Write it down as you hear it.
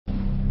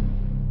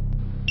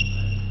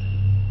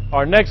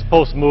Our next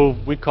post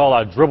move we call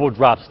our dribble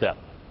drop step.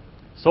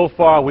 So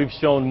far we've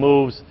shown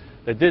moves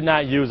that did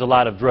not use a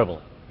lot of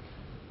dribbling.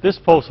 This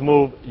post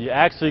move, you're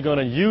actually going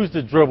to use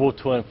the dribble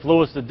to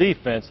influence the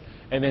defense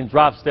and then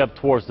drop step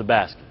towards the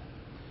basket.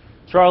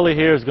 Charlie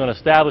here is going to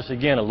establish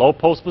again a low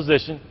post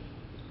position.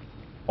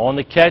 On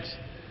the catch,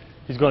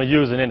 he's going to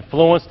use an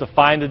influence to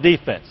find the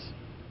defense.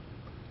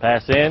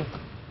 Pass in.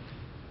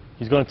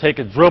 He's going to take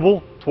a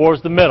dribble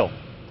towards the middle.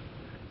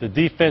 The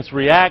defense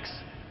reacts.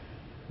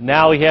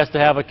 Now he has to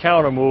have a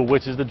counter move,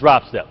 which is the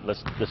drop step.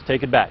 Let's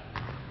take it back.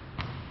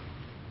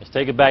 Let's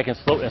take it back in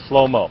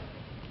slow-mo.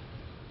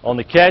 On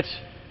the catch,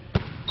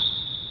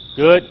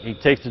 good. He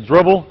takes the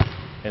dribble,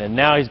 and then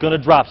now he's going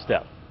to drop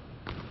step,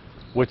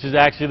 which is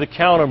actually the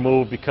counter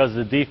move because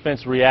the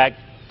defense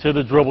reacts to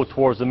the dribble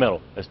towards the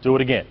middle. Let's do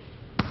it again.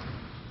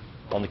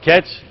 On the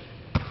catch,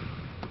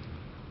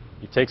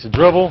 he takes a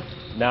dribble.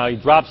 Now he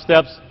drop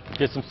steps,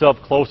 gets himself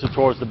closer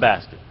towards the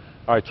basket.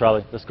 All right,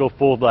 Charlie, let's go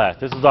full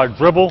blast. This is our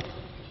dribble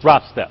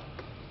drop step.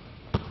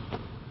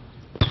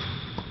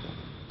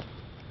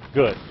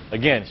 Good.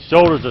 Again,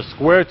 shoulders are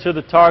square to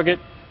the target,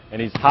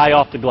 and he's high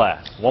off the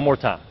glass. One more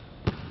time.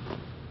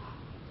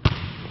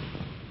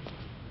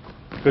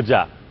 Good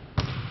job.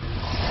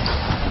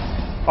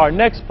 Our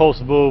next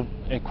post move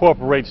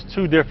incorporates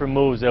two different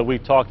moves that we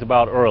talked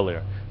about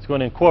earlier. It's going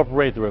to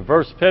incorporate the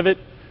reverse pivot,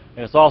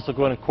 and it's also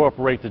going to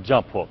incorporate the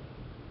jump hook.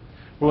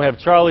 We'll have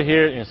Charlie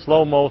here in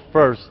slow-mo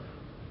first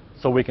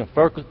so we can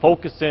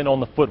focus in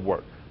on the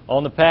footwork.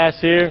 On the pass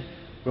here,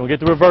 we're going to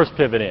get the reverse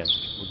pivot in.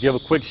 We'll give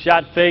a quick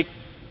shot fake,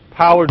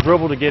 power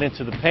dribble to get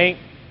into the paint,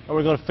 and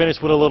we're going to finish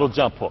with a little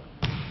jump hook.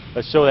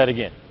 Let's show that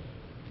again.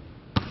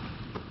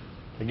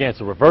 Again,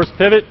 it's a reverse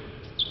pivot,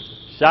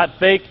 shot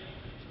fake,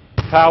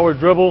 power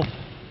dribble,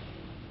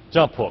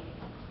 jump hook.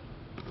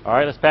 All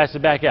right, let's pass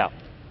it back out.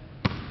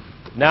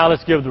 Now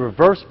let's give the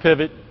reverse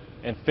pivot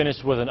and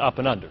finish with an up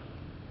and under.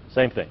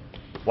 Same thing.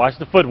 Watch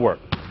the footwork.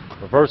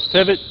 Reverse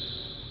pivot,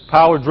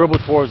 power dribble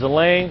towards the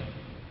lane,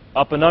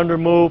 up and under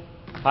move,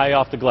 high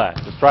off the glass.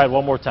 Let's try it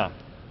one more time.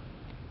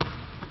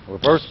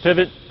 Reverse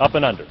pivot, up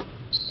and under.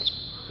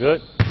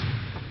 Good.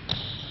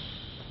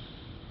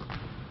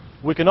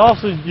 We can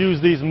also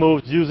use these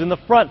moves using the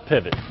front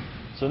pivot.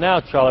 So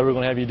now, Charlie, we're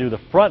going to have you do the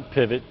front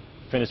pivot,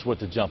 finish with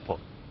the jump hook.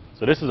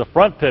 So this is a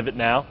front pivot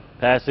now.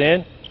 Pass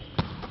in,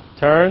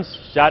 turns,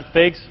 shot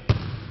fakes,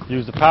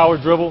 use the power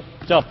dribble,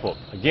 jump hook.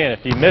 Again, if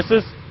he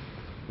misses,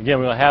 again,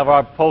 we're going to have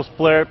our post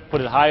player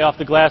put it high off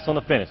the glass on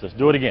the finish. Let's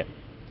do it again.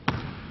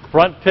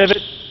 Front pivot,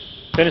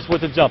 finish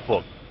with the jump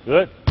hook.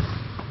 Good.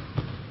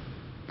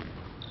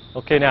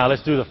 Okay, now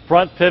let's do the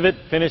front pivot,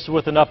 finish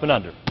with an up and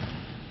under.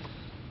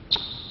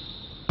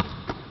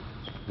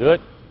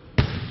 Good.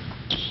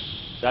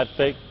 Shot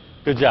fake.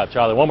 Good job,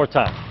 Charlie. One more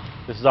time.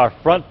 This is our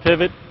front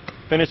pivot,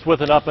 finish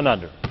with an up and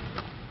under.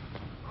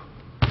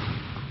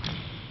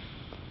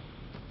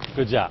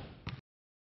 Good job.